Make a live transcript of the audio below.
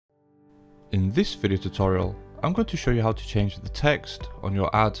In this video tutorial, I'm going to show you how to change the text on your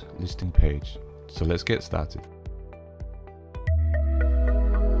ad listing page. So let's get started.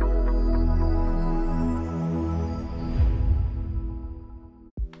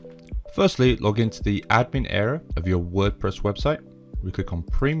 Firstly, log into the admin area of your WordPress website. We click on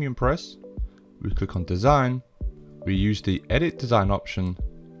PremiumPress, we click on Design, we use the Edit Design option,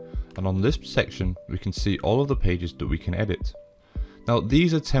 and on this section we can see all of the pages that we can edit. Now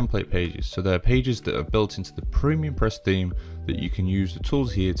these are template pages, so they're pages that are built into the PremiumPress theme that you can use the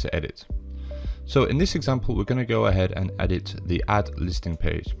tools here to edit. So in this example we're going to go ahead and edit the ad listing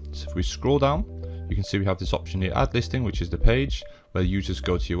page. So if we scroll down, you can see we have this option here, ad listing, which is the page where users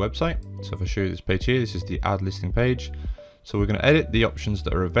go to your website. So if I show you this page here, this is the ad listing page. So we're going to edit the options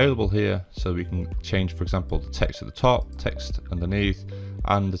that are available here, so we can change, for example, the text at the top, text underneath,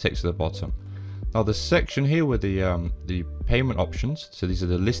 and the text at the bottom. Now the section here with the payment options, so these are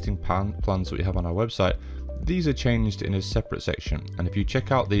the listing plans that we have on our website, these are changed in a separate section. And if you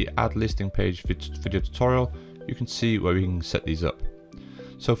check out the ad listing page video tutorial, you can see where we can set these up.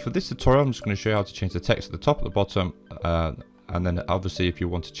 So for this tutorial, I'm just going to show you how to change the text at the top, at the bottom, and then obviously if you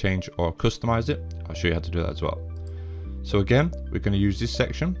want to change or customize it, I'll show you how to do that as well. So again, we're going to use this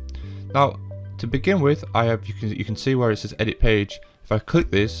section. Now to begin with, you can see where it says edit page. If I click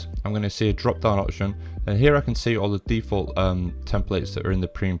this, I'm going to see a drop down option, and here I can see all the default templates that are in the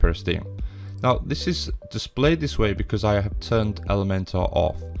PremiumPress theme. Now this is displayed this way because I have turned Elementor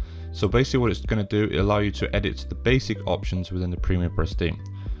off. So basically what it's going to do, it'll allow you to edit the basic options within the PremiumPress theme.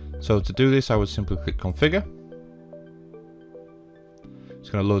 So to do this, I would simply click configure. It's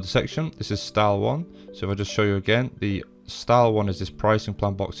going to load the section. This is style 1. So if I just show you again, the style 1 is this pricing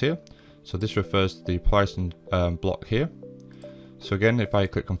plan box here. So this refers to the pricing block here. So again, if I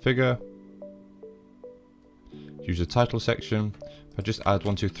click configure, use the title section, if I just add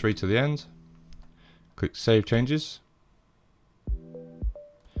 1, 2, 3 to the end, click save changes.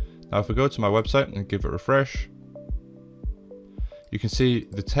 Now if I go to my website and give it a refresh, you can see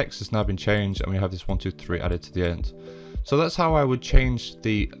the text has now been changed and we have this 1, 2, 3 added to the end. So that's how I would change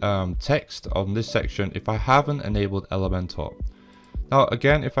the text on this section if I haven't enabled Elementor. Now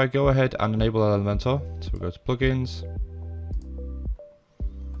again, if I go ahead and enable Elementor, so we go to plugins,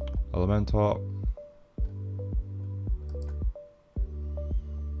 Elementor,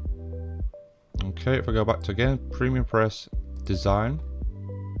 okay, if I go back to again, PremiumPress, Design,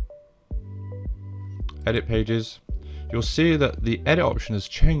 Edit Pages, you'll see that the edit option has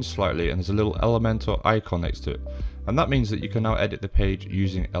changed slightly and there's a little Elementor icon next to it. And that means that you can now edit the page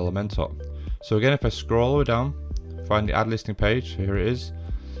using Elementor. So again, if I scroll all the way down, find the ad listing page, here it is,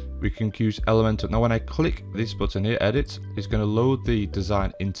 we can use Elementor. Now when I click this button here, edit, it's going to load the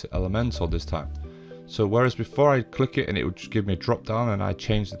design into Elementor this time. So whereas before I click it and it would just give me a drop down and I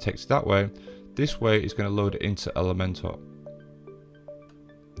change the text that way, this way it's going to load it into Elementor.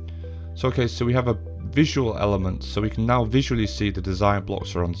 So okay, so we have a visual element, so we can now visually see the design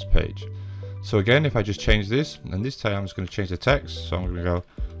blocks are on this page. So again, if I just change this, and this time I'm just going to change the text, so I'm going to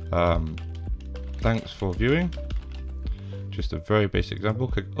go thanks for viewing, just a very basic example,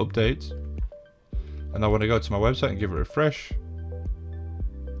 click update, and now when I go to my website and give it a refresh,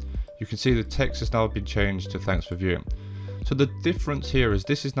 you can see the text has now been changed to thanks for viewing. So the difference here is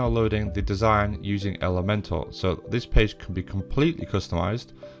this is now loading the design using Elementor. So this page can be completely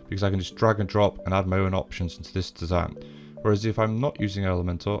customized because I can just drag and drop and add my own options into this design. Whereas if I'm not using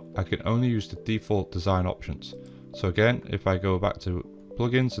Elementor, I can only use the default design options. So again, if I go back to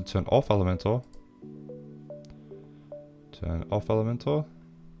plugins and turn off Elementor,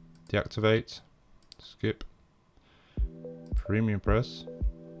 deactivate, skip, PremiumPress,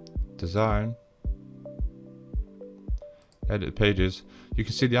 Design, Edit Pages, you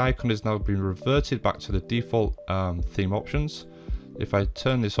can see the icon has now been reverted back to the default theme options. If I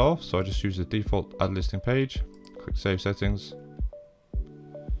turn this off, so I just use the default ad listing page, click save settings.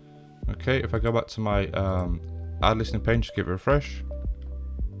 Okay, if I go back to my ad listing page, just give it a refresh.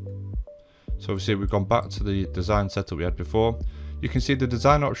 So obviously we've gone back to the design setup we had before. You can see the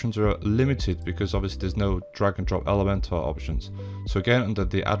design options are limited because obviously there's no drag and drop Elementor options. So again, under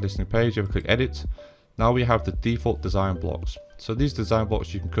the ad listing page, if I click edit, now we have the default design blocks. So these design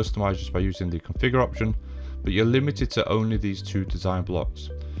blocks you can customize just by using the configure option, but you're limited to only these 2 design blocks.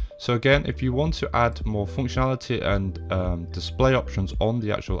 So again, if you want to add more functionality and display options on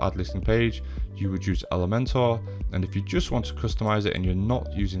the actual ad listing page, you would use Elementor. And if you just want to customize it and you're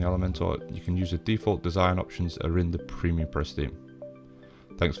not using Elementor, you can use the default design options that are in the PremiumPress theme.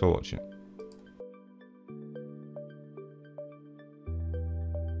 Thanks for watching.